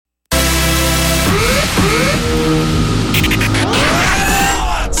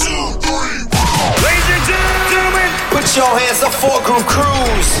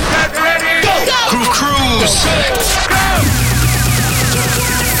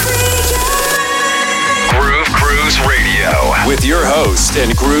Groove Cruise Radio with your host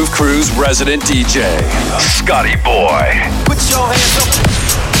and Groove Cruise resident DJ, Scotty Boy. Put your hands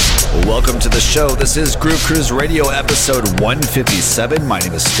up. Welcome to the show. This is Groove Cruise Radio episode 157. My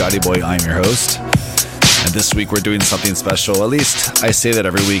name is Scotty Boy. I'm your host. And this week we're doing something special. At least I say that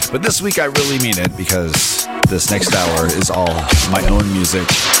every week, but this week I really mean it because this next hour is all my own music.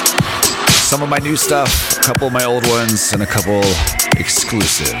 Some of my new stuff, a couple of my old ones, and a couple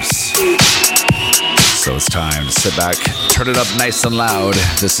exclusives. So it's time to sit back, turn it up nice and loud.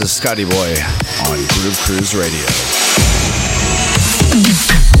 This is Scotty Boy on Groove Cruise Radio.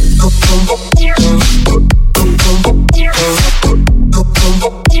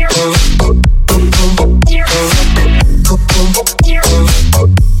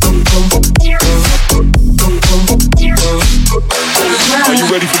 Are you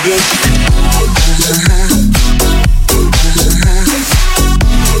ready for this?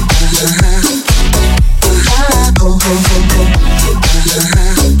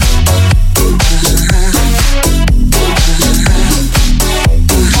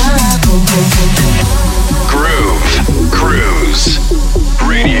 Groove Cruise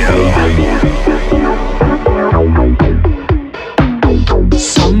Radio.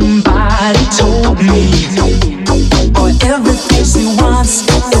 Somebody told me, boy, everything she wants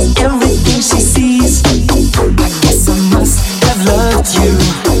is everything she sees. I guess I must have loved you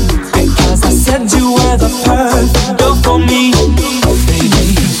because I said you were the perfect girl for me,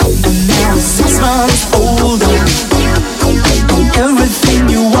 baby. And now 6 months older, and everything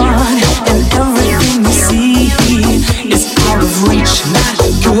you want and everything you see is out of reach, not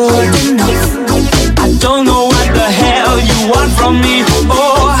good enough. I don't know what the hell you want from me. Oh.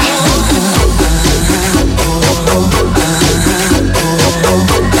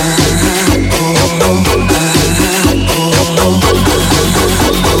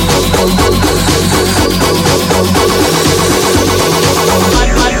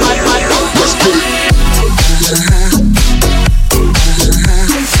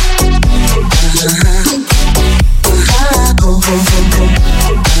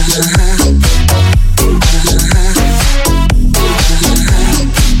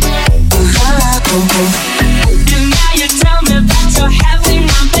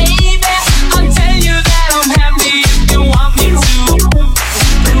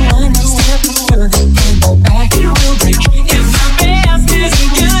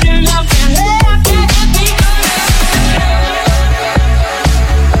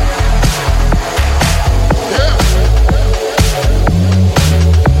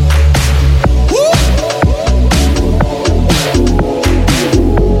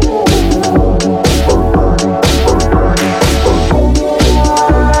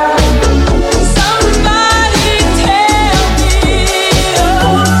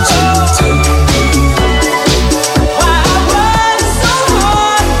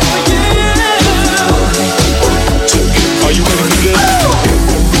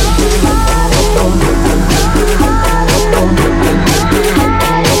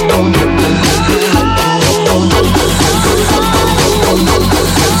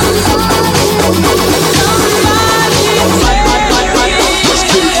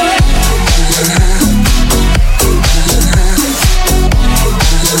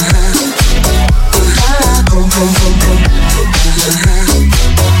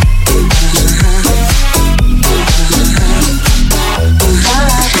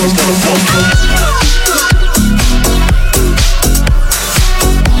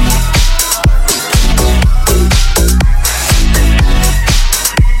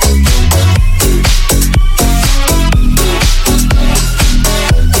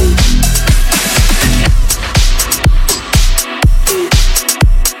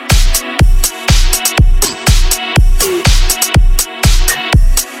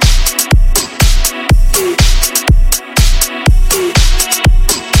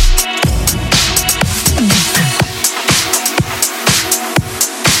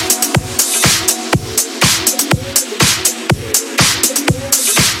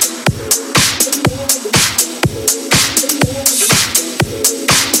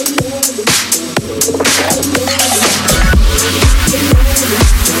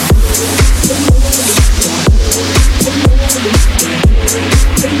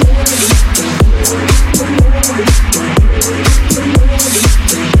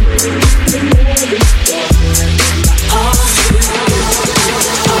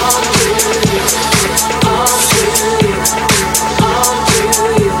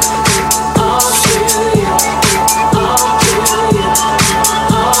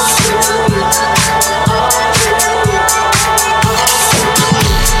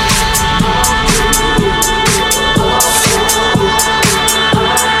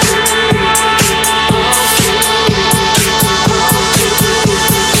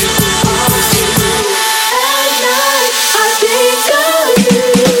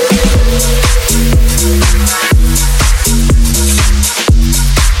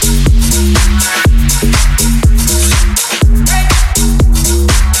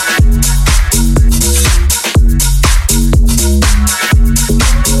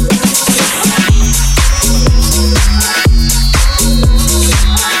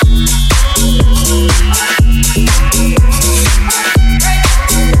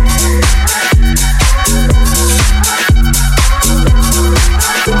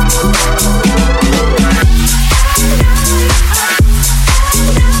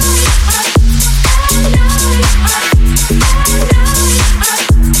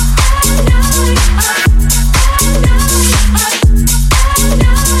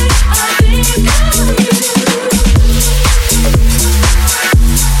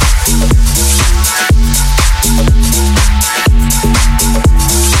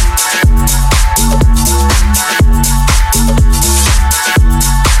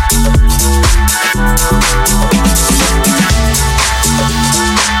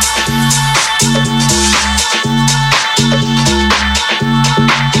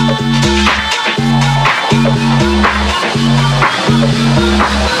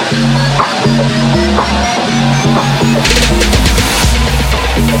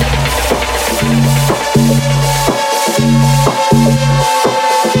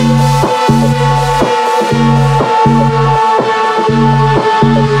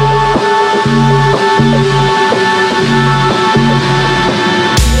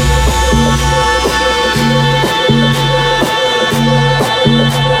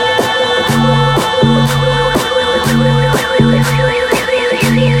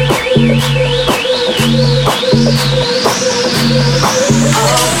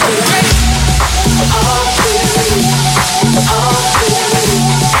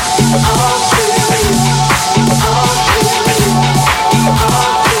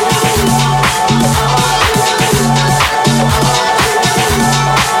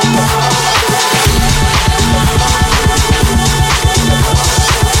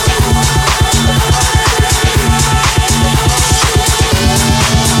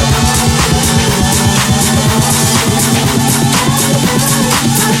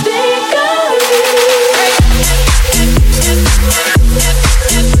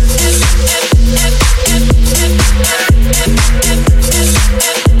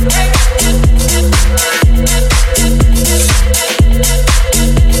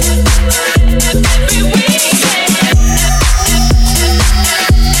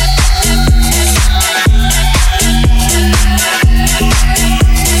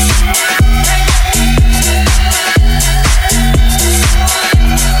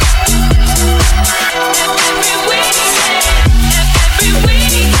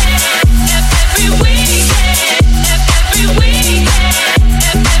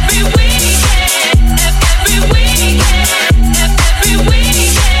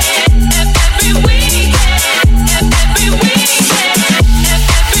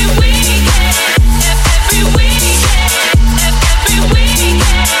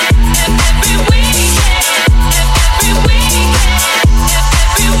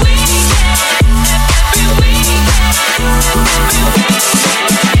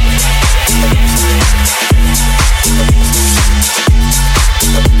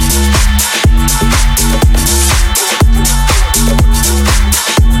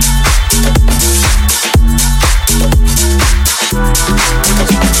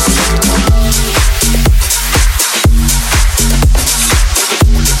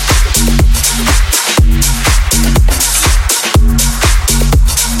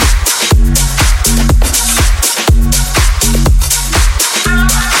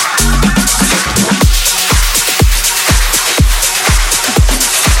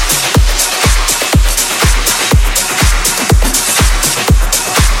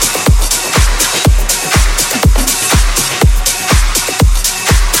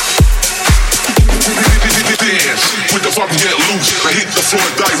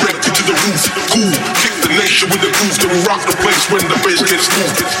 directed to the roof. Cool, kick the nation with the groove, then rock the place when the bass gets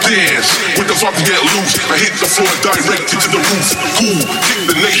smooth. Dance with the vibe to get loose. I hit the floor directed to the roof. Cool, kick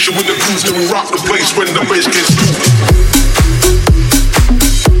the nation with the groove, then rock the place when the bass gets smooth.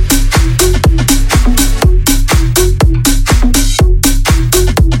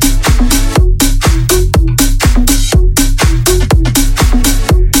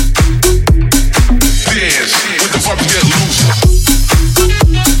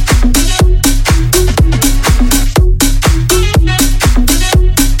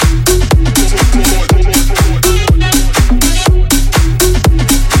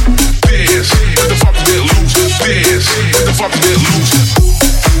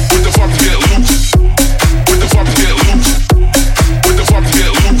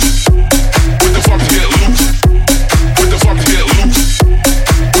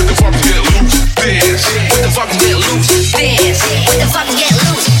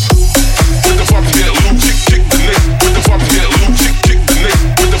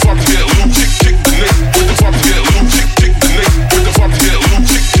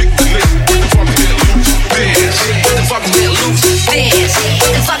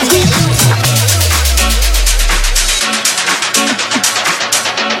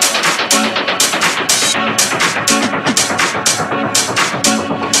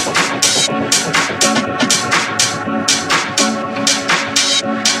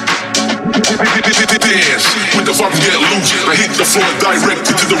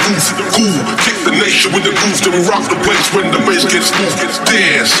 With the groove, then rock the place when the bass gets smooth.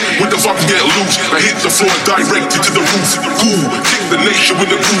 Dance with the vibe to get loose. I hit the floor directed to the roof. Cool, kick the nation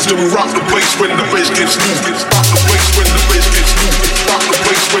with the groove, then rock the place when the bass gets smooth. Rock the place when the bass gets smooth. Rock the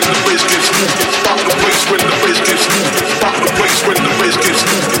place when the bass gets smooth. Rock the place when the bass gets smooth. Rock the place when the bass gets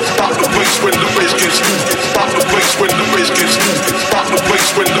smooth. Rock the place when the bass gets smooth. Rock the place when the bass gets smooth. Rock the place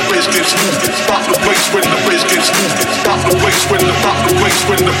when the bass gets smooth. Rock the place when the bass gets smooth. Rock the place when the rock the place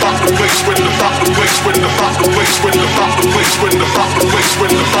when the rock the place when the rock the place when the rock the place when the rock the place when the rock the place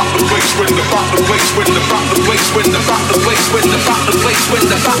when the rock the place when the rock the place when the rock the place when the rock the place when the rock the place when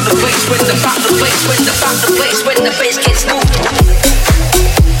the rock the place when the rock the place when the rock the place when the bass gets moved.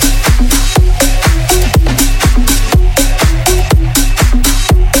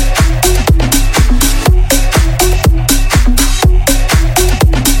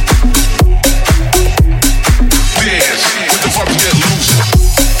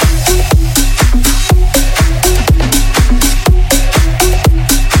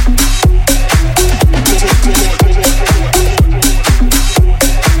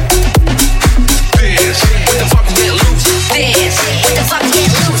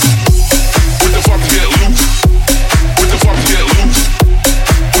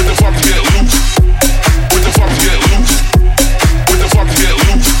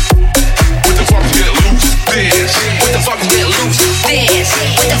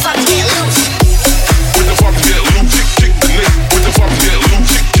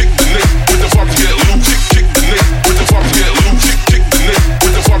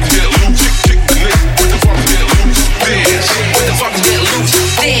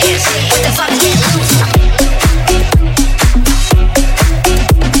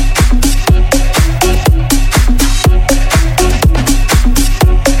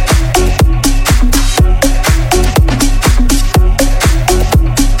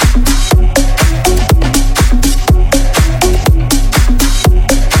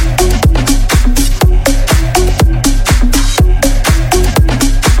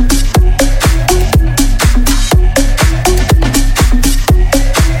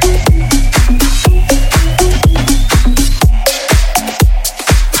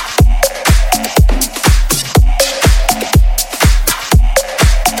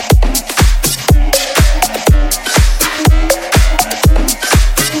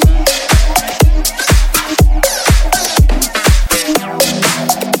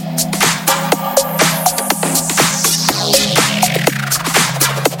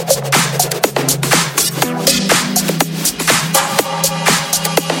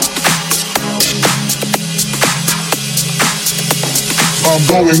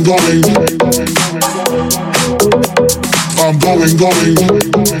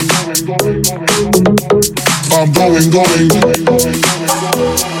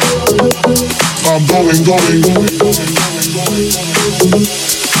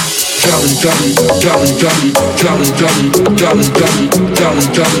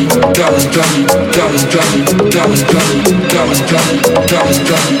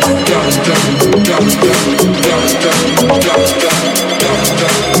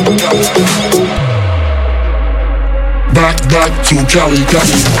 Back back to Cali,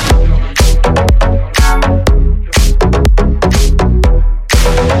 Cali.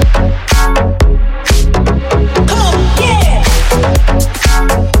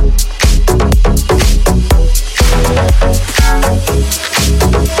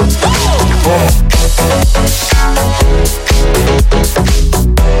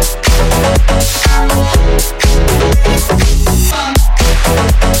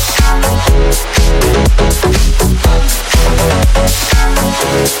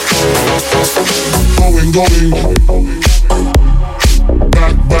 Going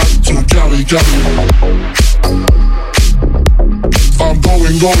back to Cali, Cali. I'm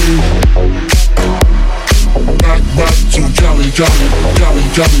going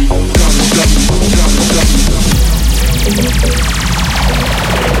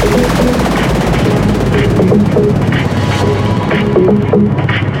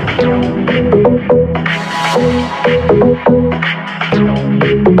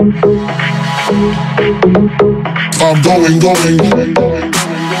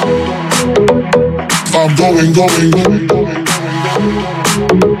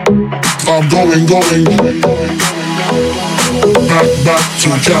back to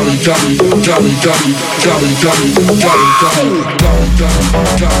Cali, Cali, Cali, Cali, Cali, Cali, Cali, I'm going back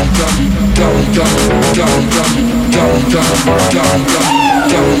to Cali, Cali, Cali, Cali, Cali, Cali, Cali,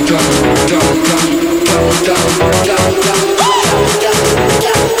 Cali,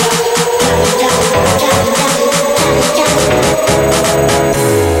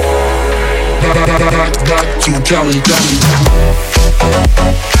 back to Cali, Cali. Going back to Cali, Cali.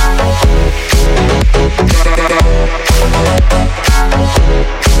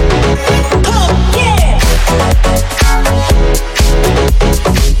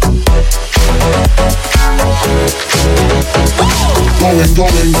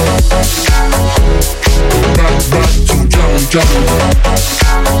 I'm going back to Cali, Cali,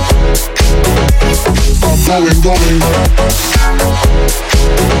 Cali,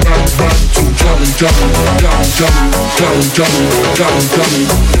 Cali,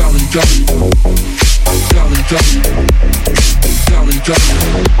 Cali, Cali, Cali, Cali, Cali, Cali, Cali,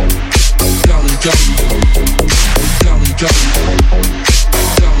 Cali, Cali, Cali, Cali,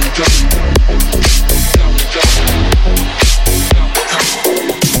 Cali,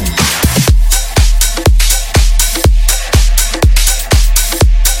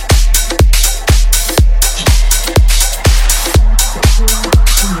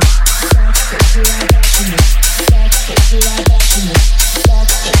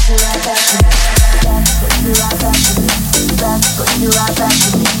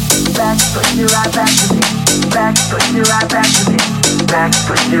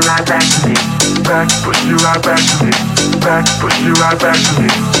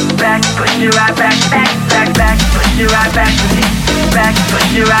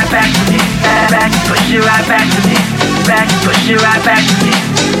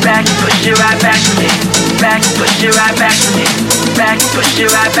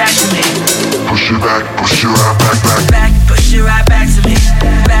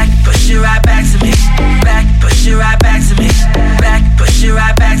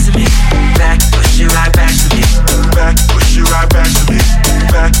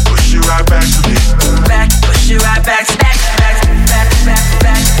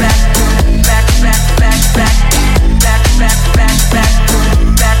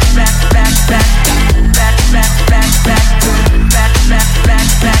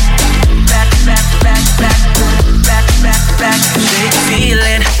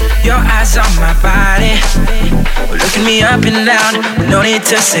 Up and down, no need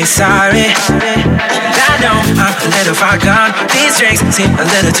to say sorry. I know I'm a little far gone. These drinks seem a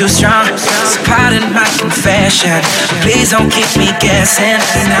little too strong. So pardon my confession, please don't keep me guessing.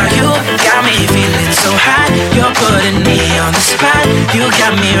 Now you got me feeling so hot. You're putting me on the spot. You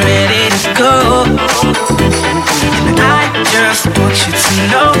got me ready to go. And I just want you to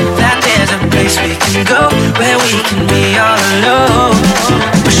know that there's a place we can go where we can be all alone.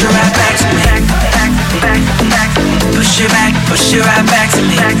 Push it right back to me. Push it right back to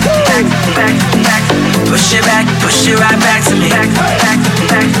me. Push it right back to me.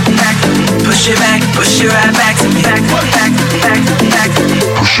 Push it right back to me.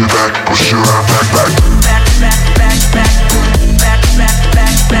 Push it right back.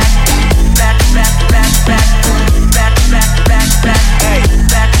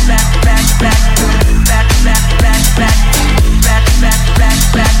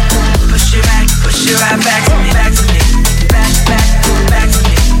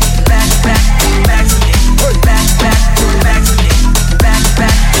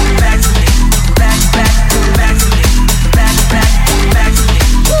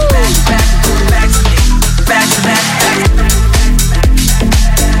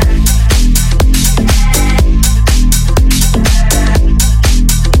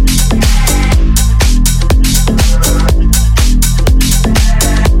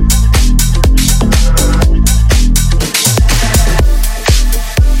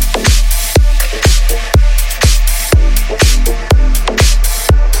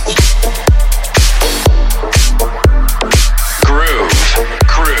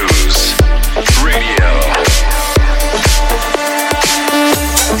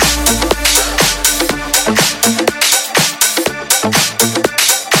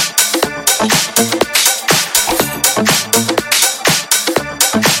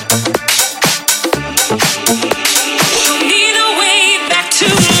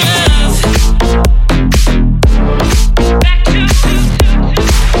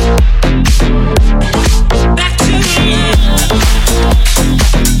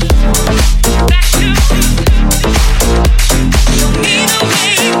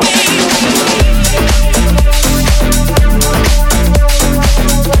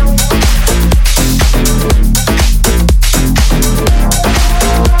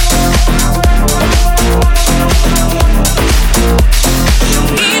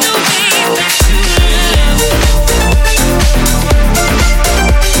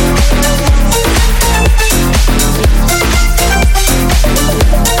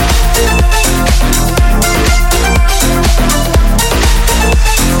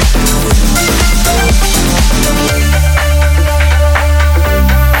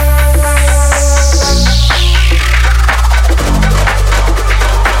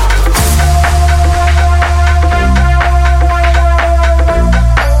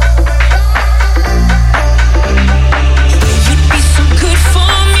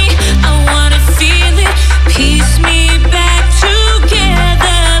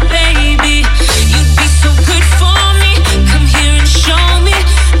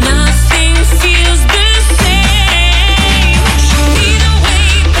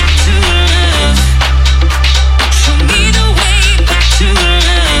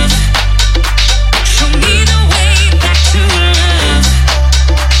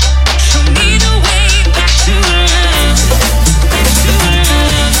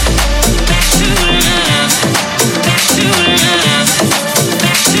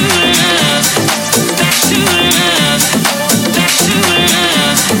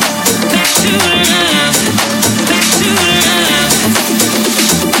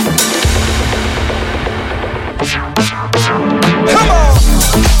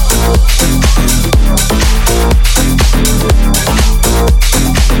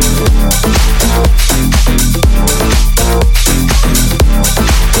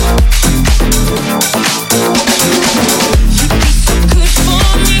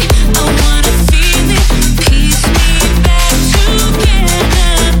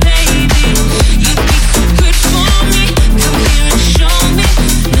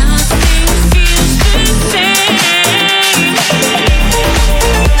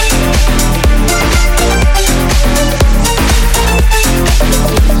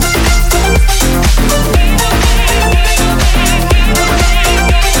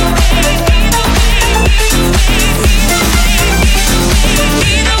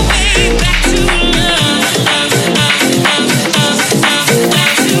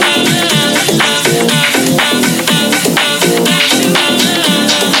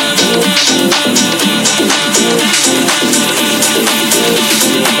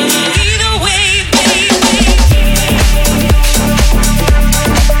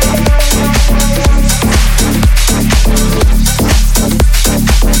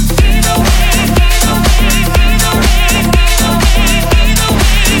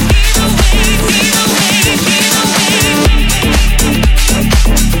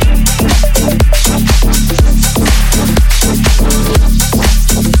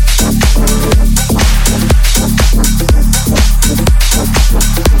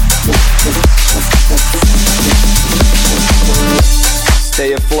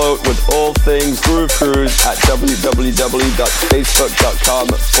 afloat with all things Groove Cruise at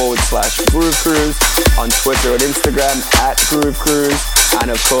www.facebook.com/Groove Cruise, on Twitter and Instagram at Groove Cruise, and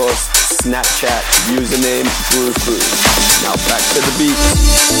of course Snapchat username Groove Cruise. Now back to the beat.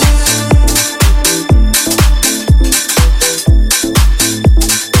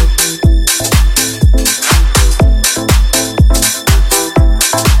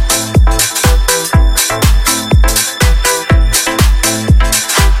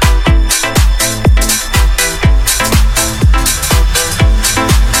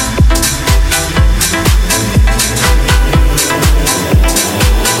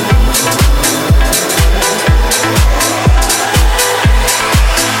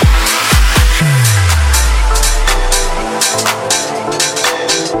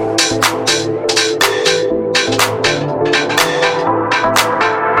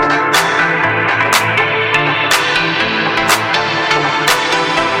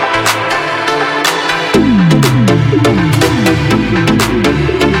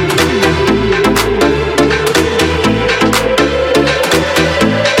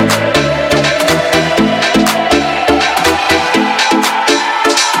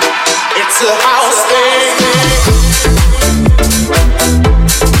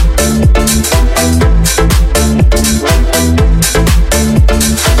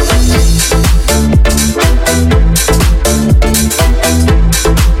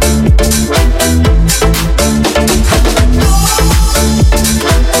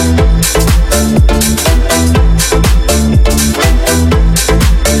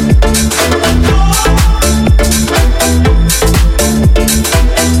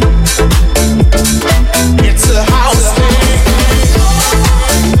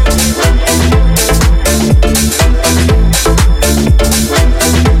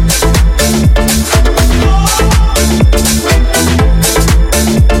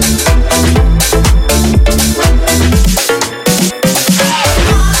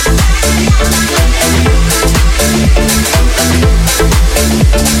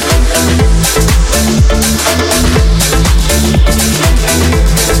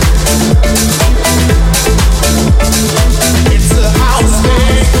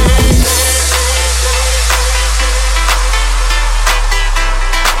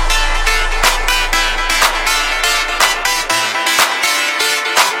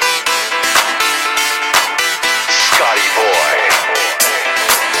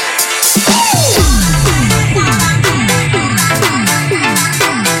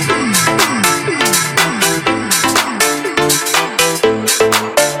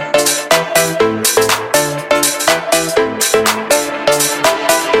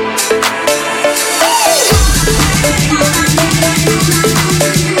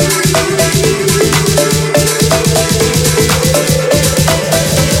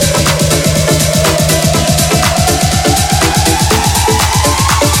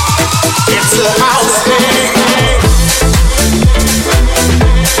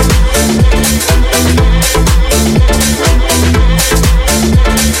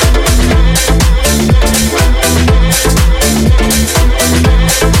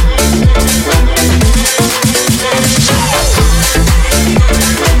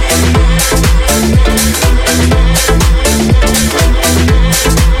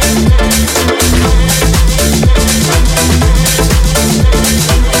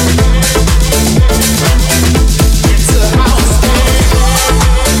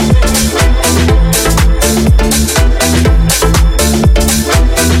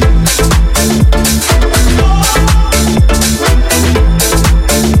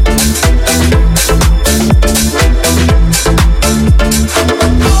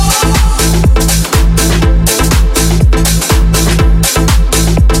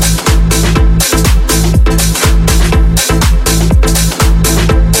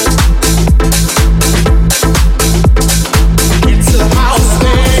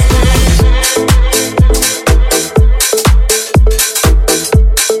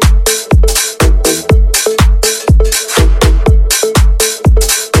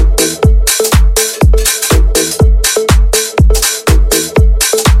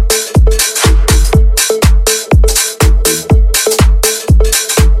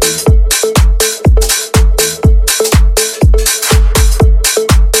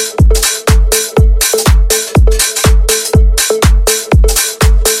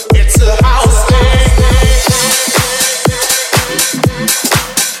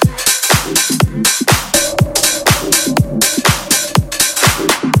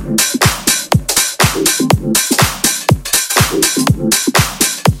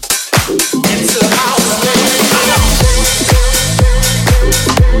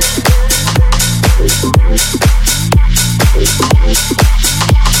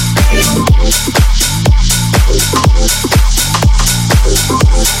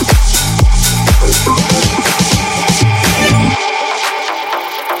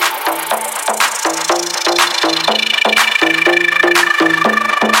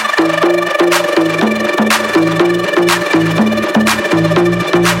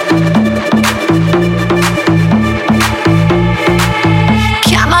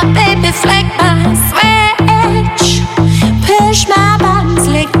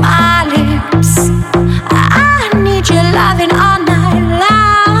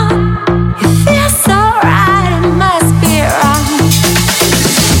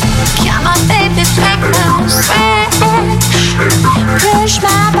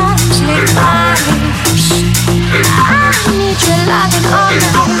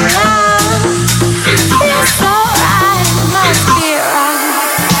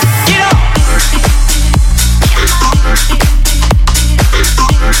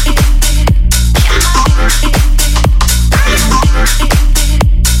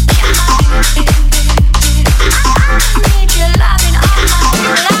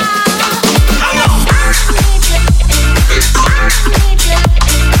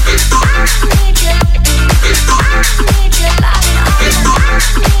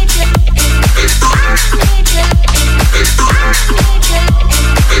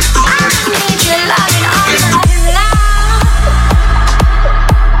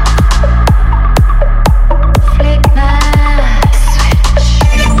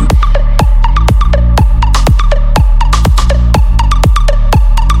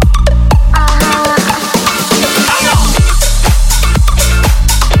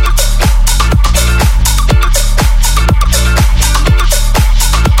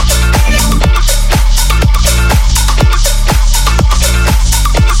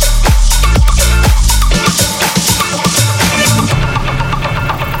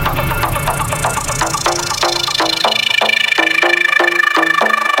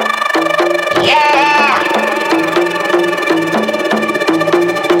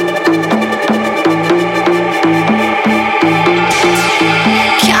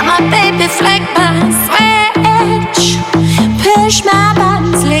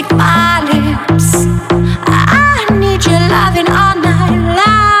 buns, lick my lips. I need your loving all night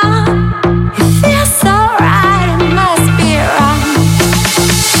long. It feels so right, it must be wrong.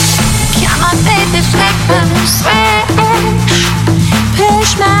 Come on, baby, flick my switch.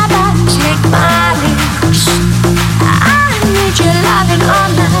 Push my buttons, lick my lips. I need your loving all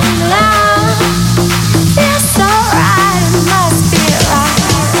night long. It feels so right, it must be right.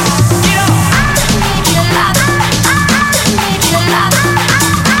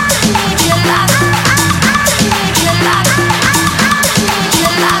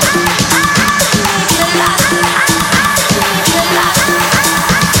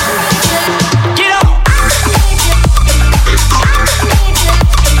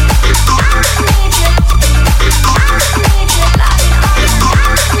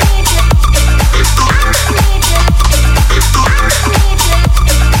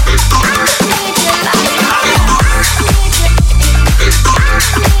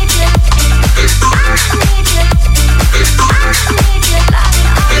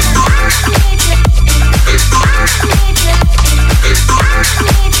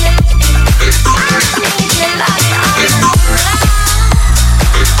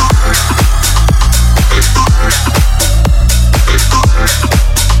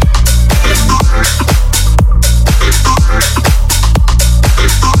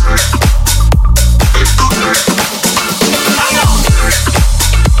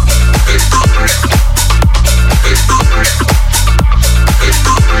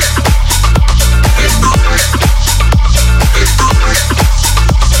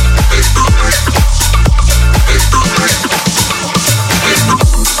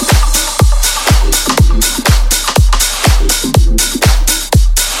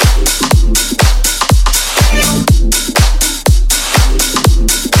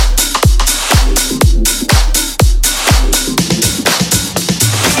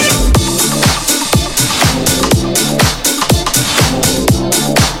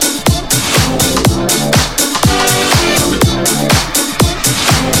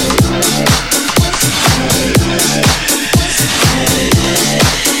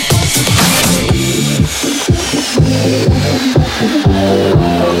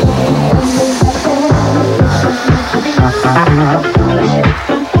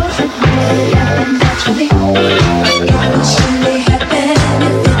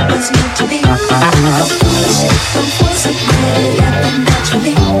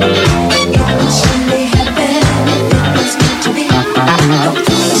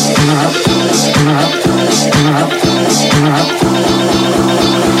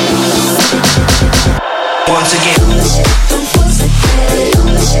 Once again.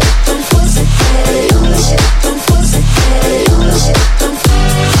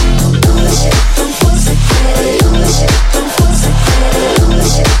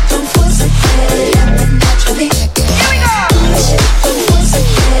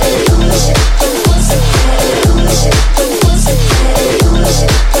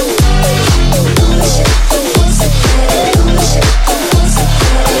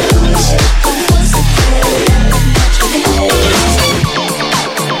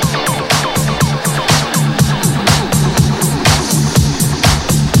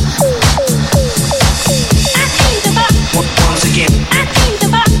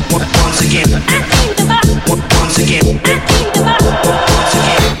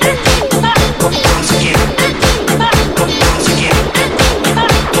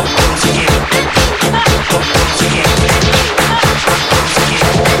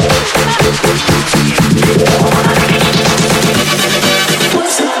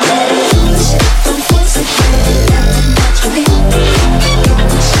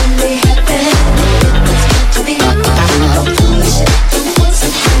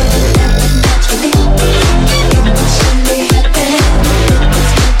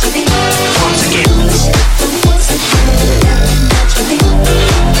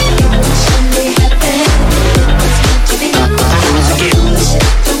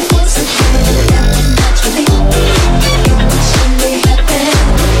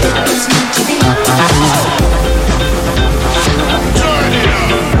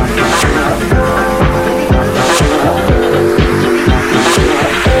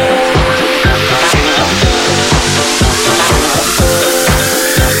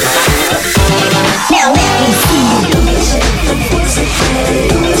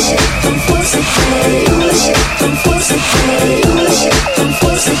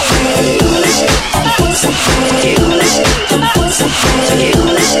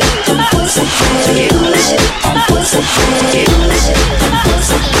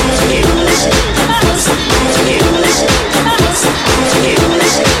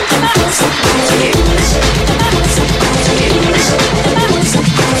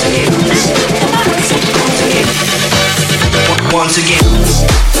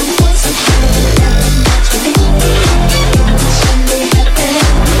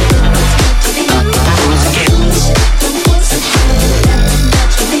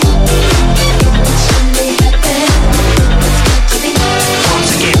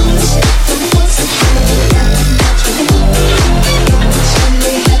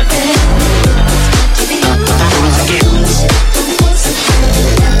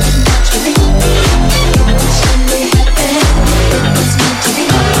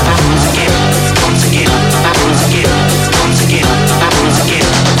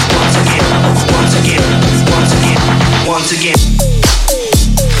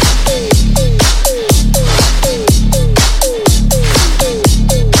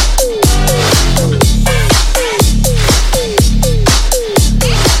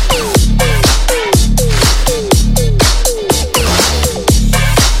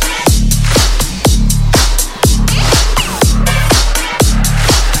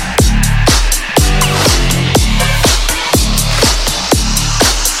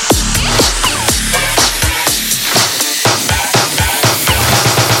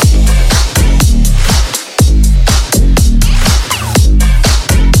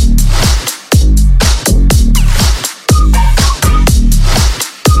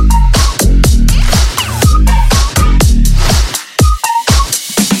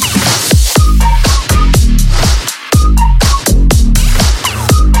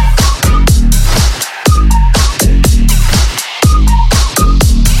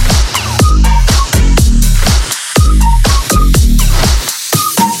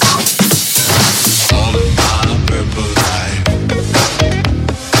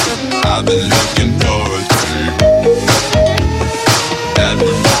 that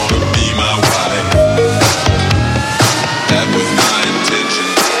would wanna be my wife. That was my intention.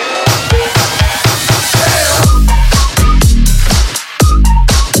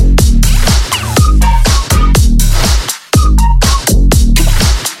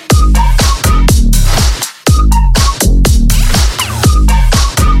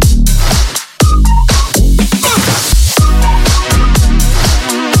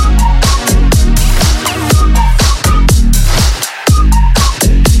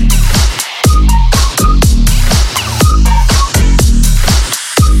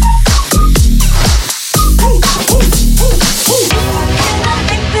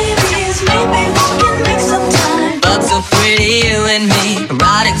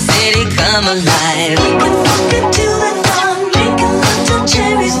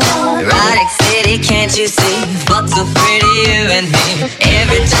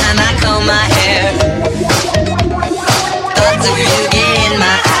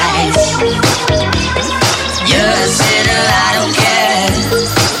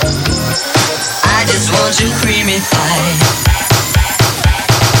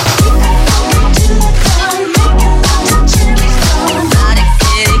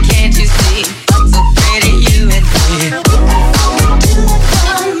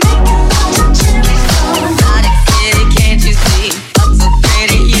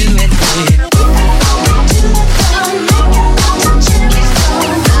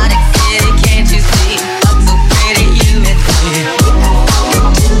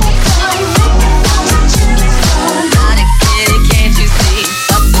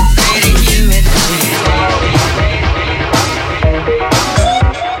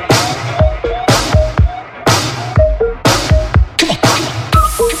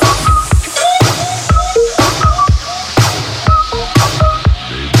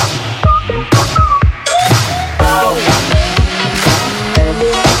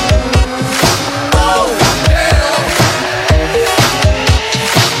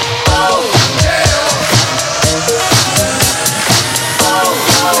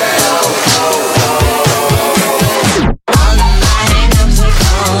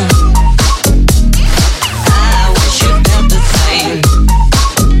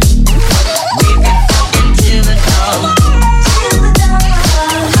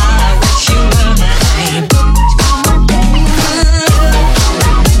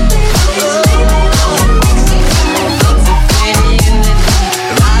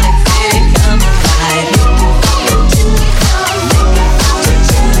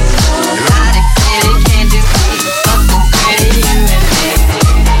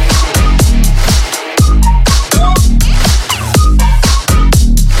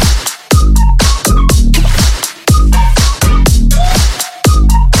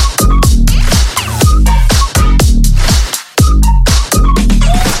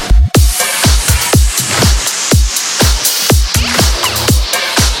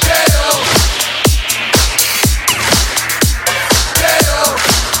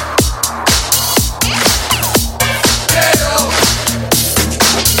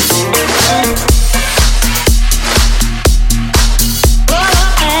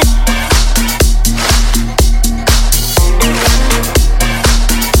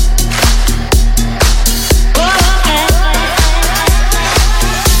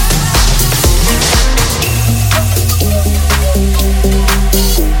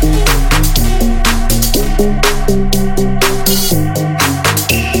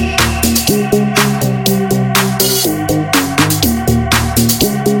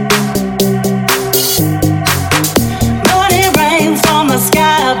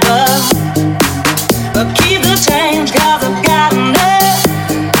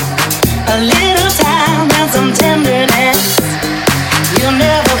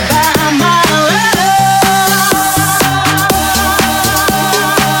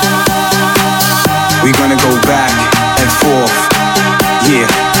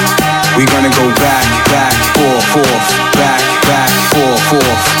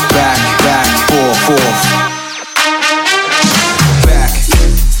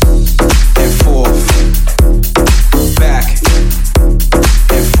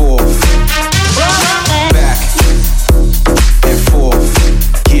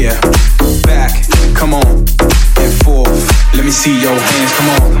 See your hands, come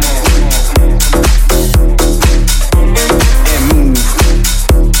on. And move.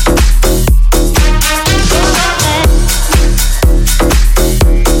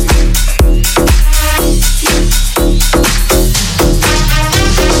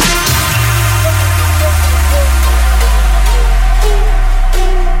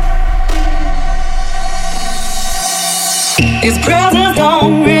 His presence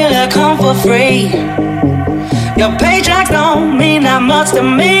afraid. Your paychecks don't mean that much to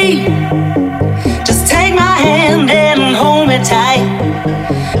me. Just take my hand and hold me tight.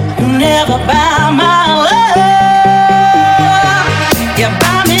 You never buy my love. You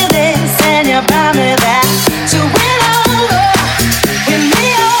buy me this and you buy me that. So win over, win me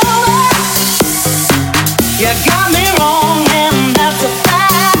over. You got me wrong and that's a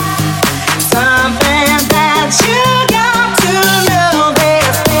fact. Something that you got to know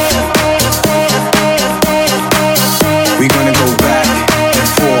this. We gonna go back and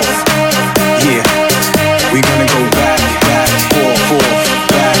forth. Yeah, we gonna go back, forth,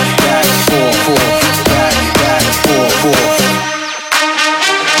 back, forth, back, forth,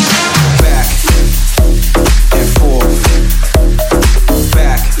 back and forth,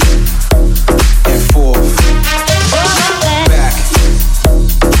 back and forth, back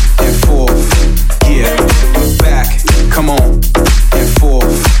and forth. Yeah, back. Come on and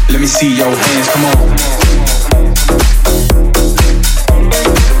forth. Let me see your hands. Come on.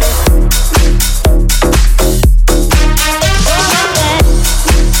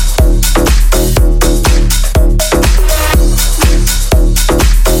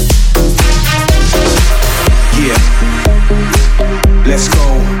 Let's go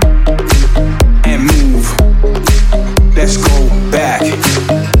and move. Let's go back.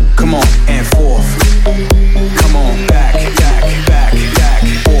 Come on and forth. Come on back,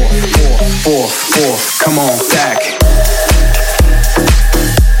 forth. Come on back.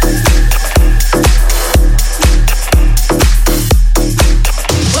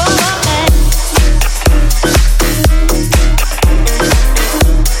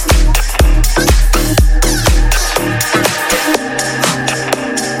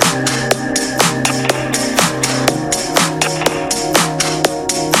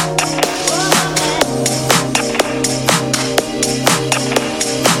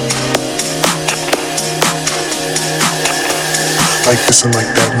 Like this and like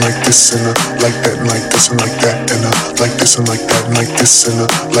that, and like this and like that, and like this and like that, and like this and like that, and like this and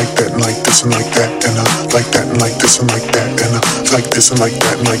like that, and like this and like that, and like that and like this and like that, and like this and like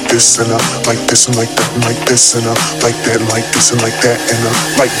that, and like this and like this and like that, and like this and like that, and like this and like that, and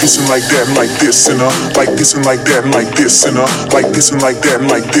like this and like that, and like this and like this and like that, and like this and like this and like that, and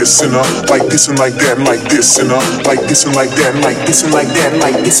like this and like this and like that, and like this and like this and like that, and like this and like that,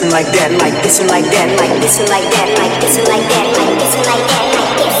 and like this and like that, and like this and like that, and like this and like that, like this and like that, like this.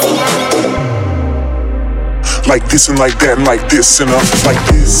 Like this and like that and like this and like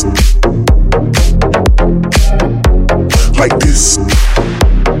this. Like this.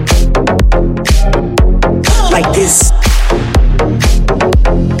 Like this.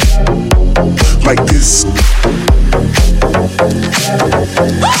 Like this.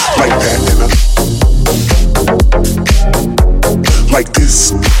 Like that and like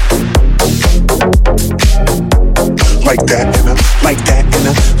this. Like that and like that and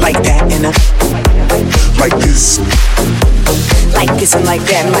like that and like this. Like this and like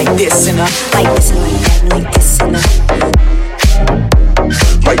that and like this and like this and like that and like this and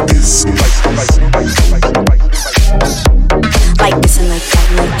like this. Like this and like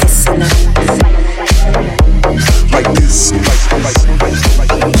that and like this and like this.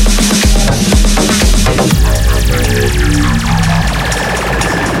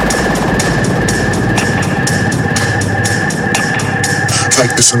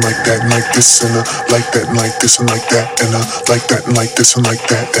 Like this and like that and like this and like that and like this and like that and like that and like this and like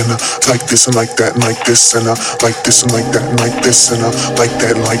that and like this and like that and like this and like this and like that and like this and like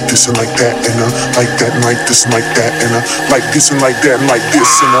that and like this and like that and like that and like this and like that and like this and like that and like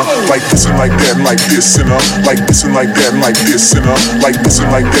this and like this and like that and like this and like this and like that and like this and like this and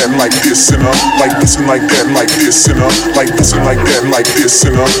like that and like this and like this and like that and like this and like this and like that and like this and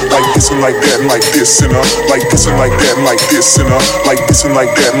like this and like that and like this and like this and like that and like this and like this and like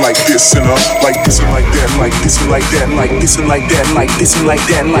that and like this and like this and like that and like this and like that and like this and like that and like this and like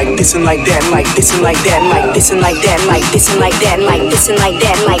that and like this and like that and like this and like that and like this and like that and like this and like that and like this and like that and like this and like that and like this and like that and like this and like that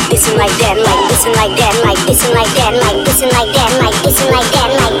and like this and like that and like this and like that and like this and like that and like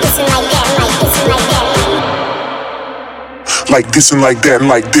this and like that like this and like that and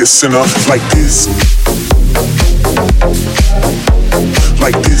like this and like this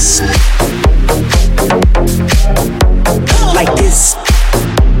like this like this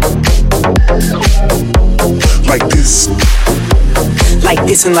like this like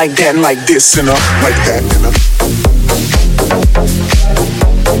this and like that and like this and like that and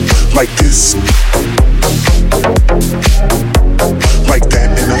like this like that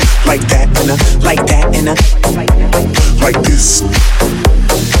and like that and like that and like this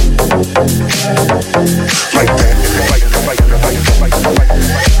like that and like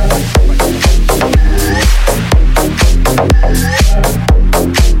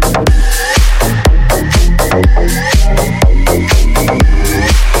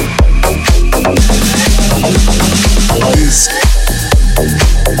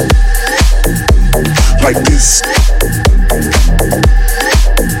like this,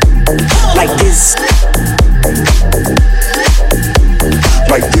 like this,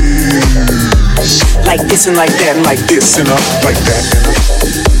 like this, like this and like that and like this and like that and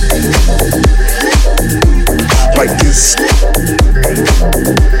like this,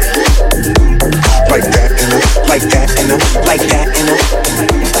 like that and like that and like that and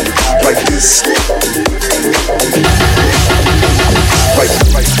like this, like.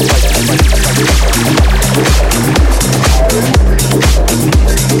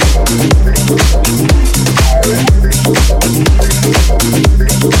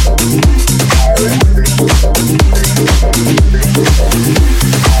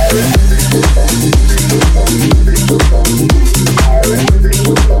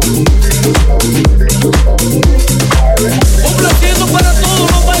 Complaciendo para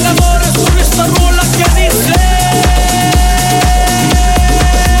todos los bailadores con esta rola que dice.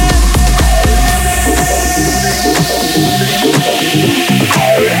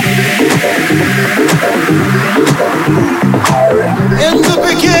 In the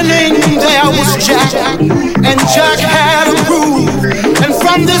beginning there was Jack, and Jack had a groove, and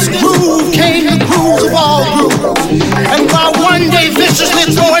from this groove came the grooves of all grooves. And while one day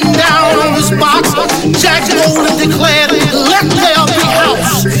viciously throwing down on his box, Jack boldly declared, "Let there be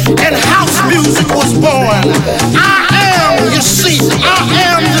house," and house music was born. I am, you see, I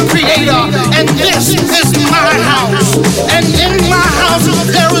am the creator, and this is my house. And in my house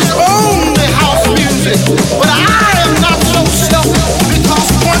there is only house music, but I am not so selfish, because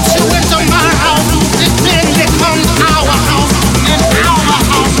once you enter my house, it then becomes our house and our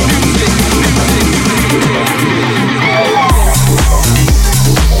house music.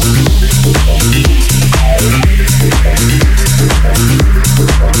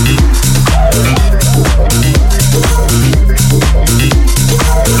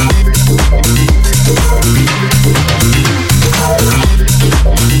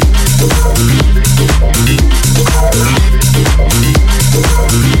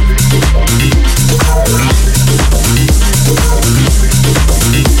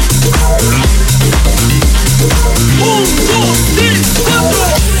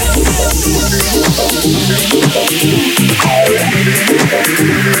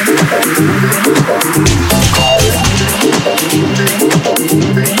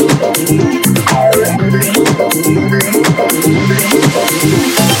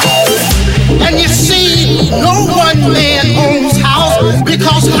 And you see, no one man owns house,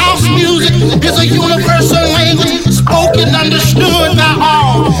 because house music is a universal language spoken, understood by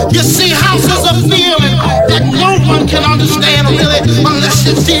all. You see, house is a feeling that no one can understand really unless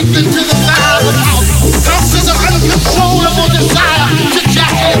you're deep into the vibe of house. House is an uncontrollable desire to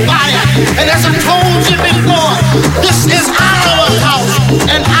jack your body. And as I told you before, this is our house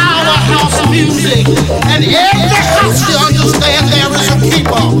and our house music. And every house, you understand, there is a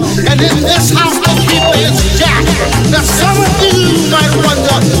keeper. And in this house, the keeper is Jack. Now some of you might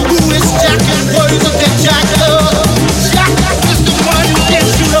wonder, who is Jack and what is it that Jack does? Jack is the one who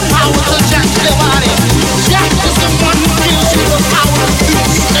gives you the power to jack your body. Jack is the one who gives you the power to do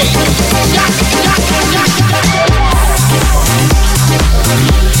the stage. Jack, Jack, Jack, Jack.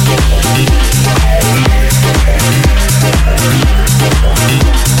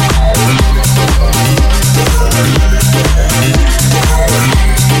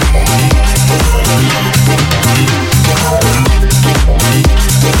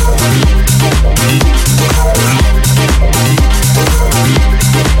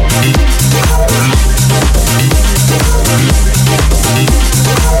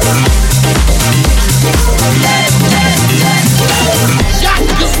 Jack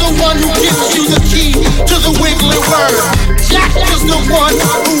is the one who gives you the key to the wiggly word. Jack is the one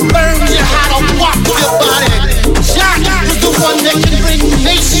who learns you how to walk your body. Jack is the one that can bring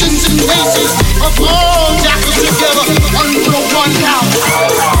nations and nations of all jackers together under one house.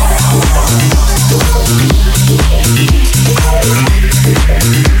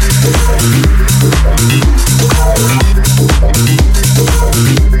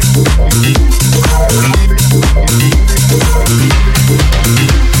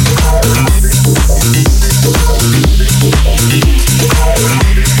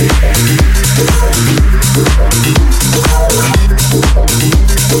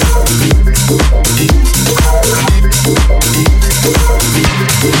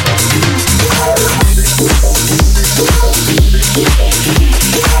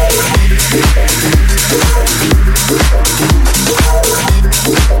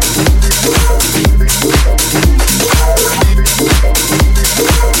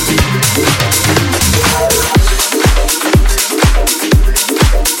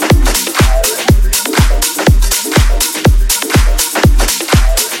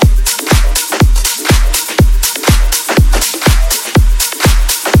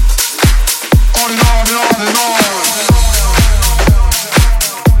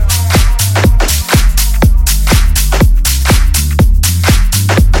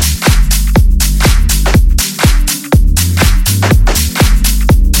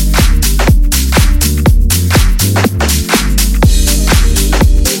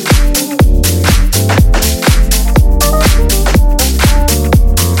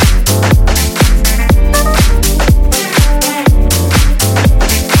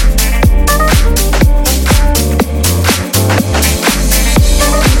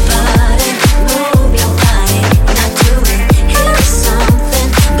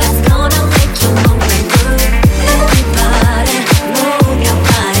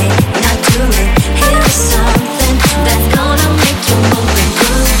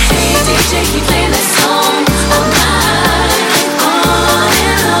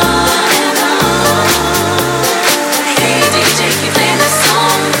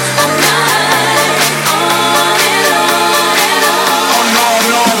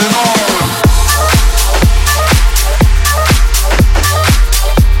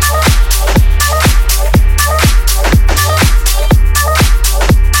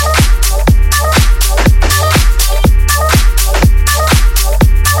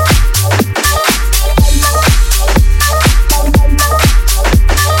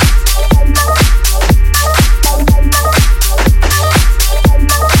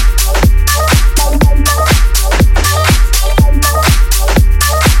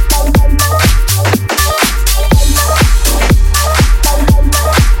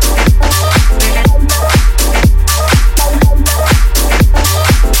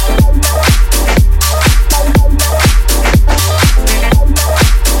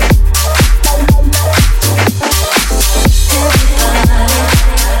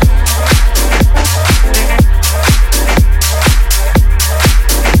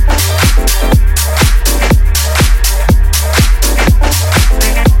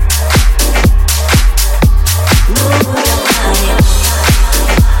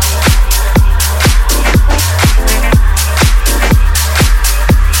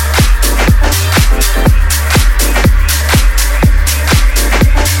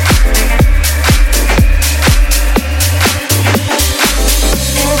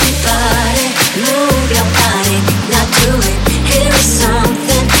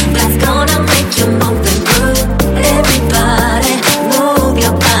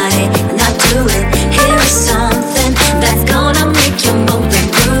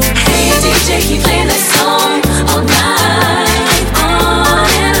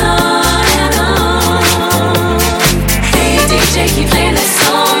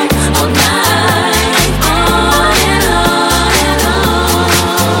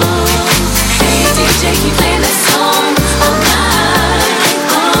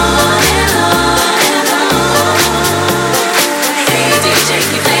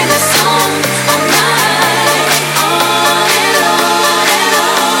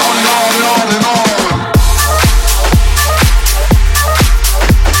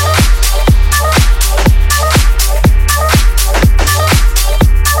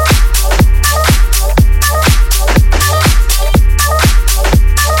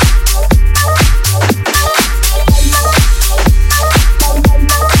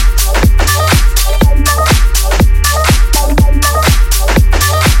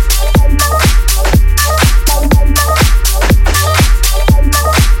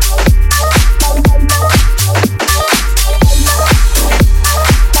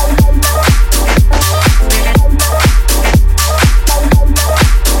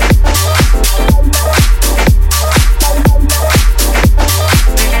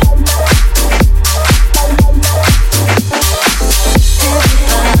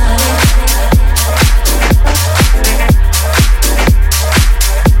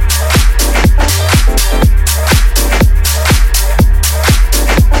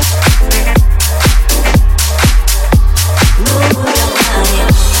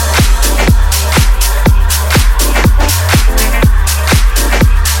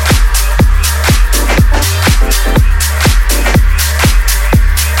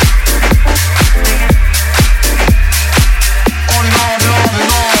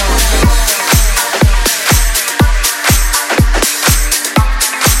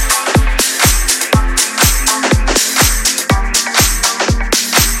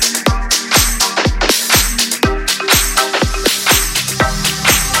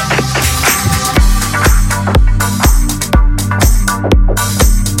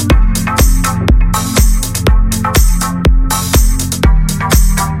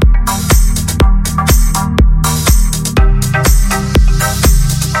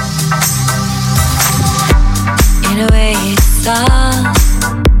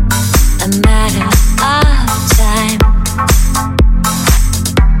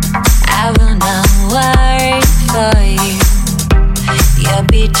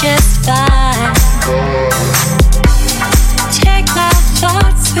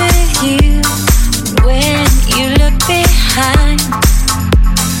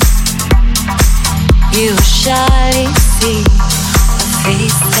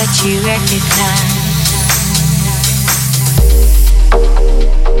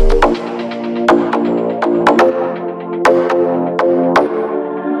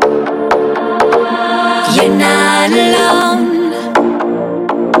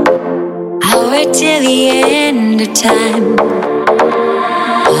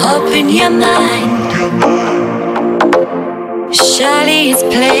 Open your mind. Surely it's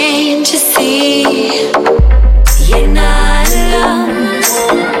plain to see you're not alone.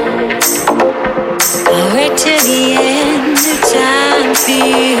 I'll wait till the end of time for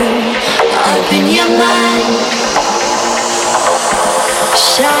you. Open your mind.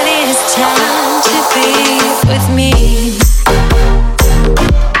 Surely it's time to be with me.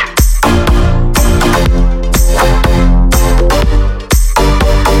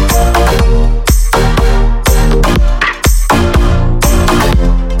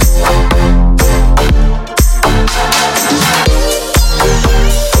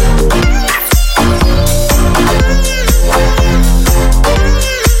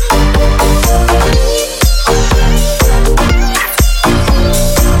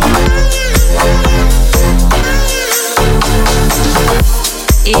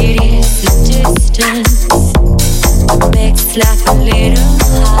 It is the distance makes life a little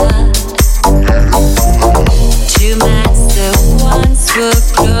hard. Two minds that once were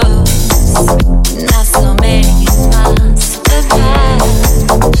close, now so many miles apart.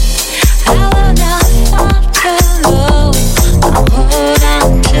 I will not falter low. I'll hold on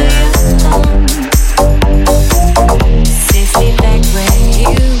to your home, safely back where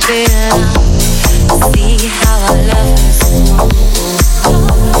you belong. See how our lovers move.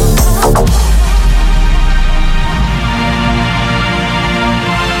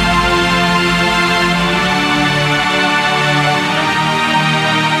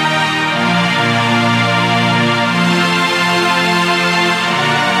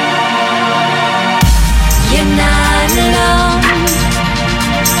 You're not alone.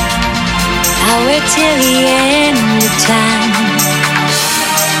 I'll wait till the end of time.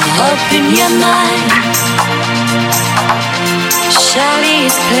 Open your mind. Surely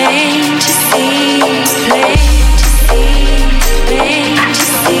it's plain to see, plain to see, plain to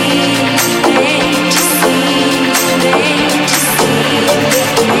see, plain to see, plain to see,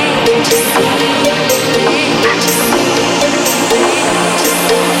 plain to see.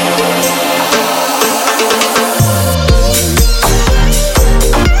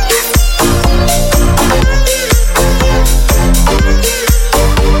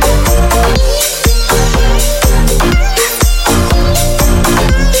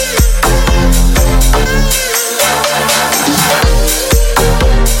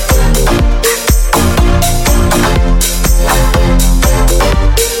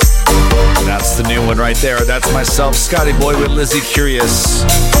 Right there, that's myself, Scotty Boy with Lizzie Curious.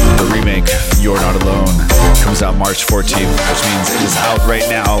 The remake, You're Not Alone, comes out March 14th, which means it is out right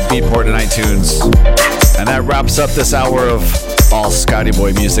now, Beatport and iTunes. And that wraps up this hour of all Scotty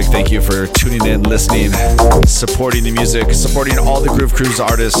Boy music. Thank you for tuning in, listening, supporting the music, supporting all the Groove Cruise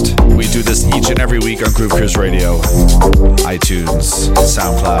artists. We do this each and every week on Groove Cruise Radio, iTunes,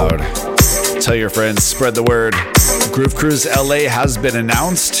 SoundCloud. Tell your friends, spread the word. Groove Cruise LA has been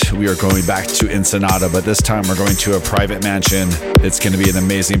announced. We are going back to Ensenada, but this time we're going to a private mansion. It's going to be an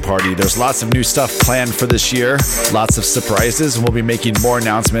amazing party. There's lots of new stuff planned for this year, lots of surprises, and we'll be making more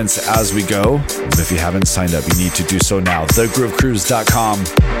announcements as we go. But if you haven't signed up, you need to do so now. TheGrooveCruise.com.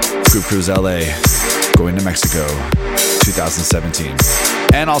 Groove Cruise LA, going to Mexico, 2017.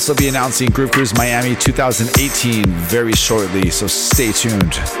 And also be announcing Groove Cruise Miami 2018 very shortly, so stay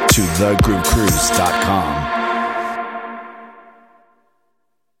tuned to TheGrooveCruise.com.